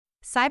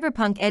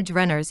Cyberpunk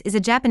Edgerunners is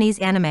a Japanese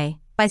anime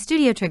by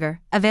Studio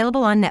Trigger,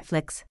 available on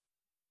Netflix.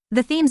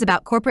 The themes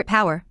about corporate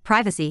power,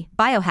 privacy,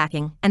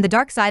 biohacking, and the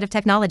dark side of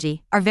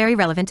technology are very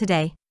relevant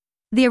today.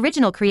 The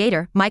original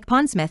creator, Mike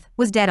Pondsmith,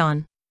 was dead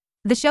on.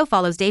 The show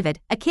follows David,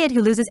 a kid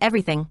who loses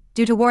everything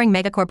due to warring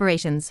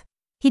megacorporations.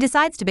 He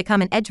decides to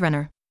become an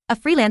edgerunner, a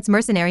freelance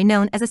mercenary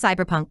known as a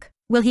cyberpunk.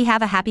 Will he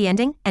have a happy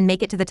ending and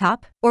make it to the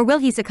top? Or will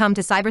he succumb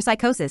to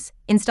cyberpsychosis,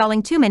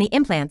 installing too many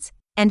implants,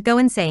 and go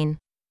insane?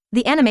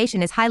 The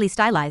animation is highly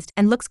stylized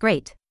and looks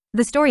great.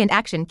 The story and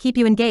action keep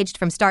you engaged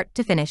from start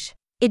to finish.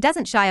 It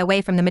doesn't shy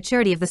away from the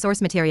maturity of the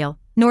source material,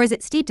 nor is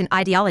it steeped in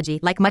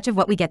ideology like much of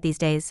what we get these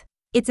days.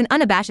 It's an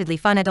unabashedly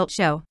fun adult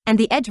show, and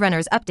the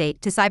Edgerunners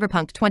update to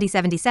Cyberpunk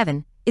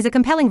 2077 is a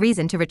compelling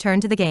reason to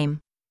return to the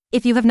game.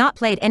 If you have not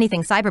played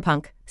anything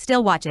Cyberpunk,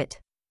 still watch it.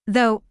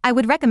 Though, I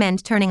would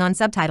recommend turning on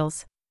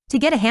subtitles to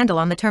get a handle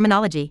on the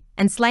terminology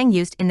and slang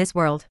used in this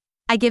world.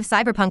 I give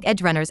Cyberpunk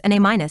Edgerunners an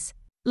A-.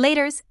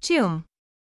 Laters, Choom.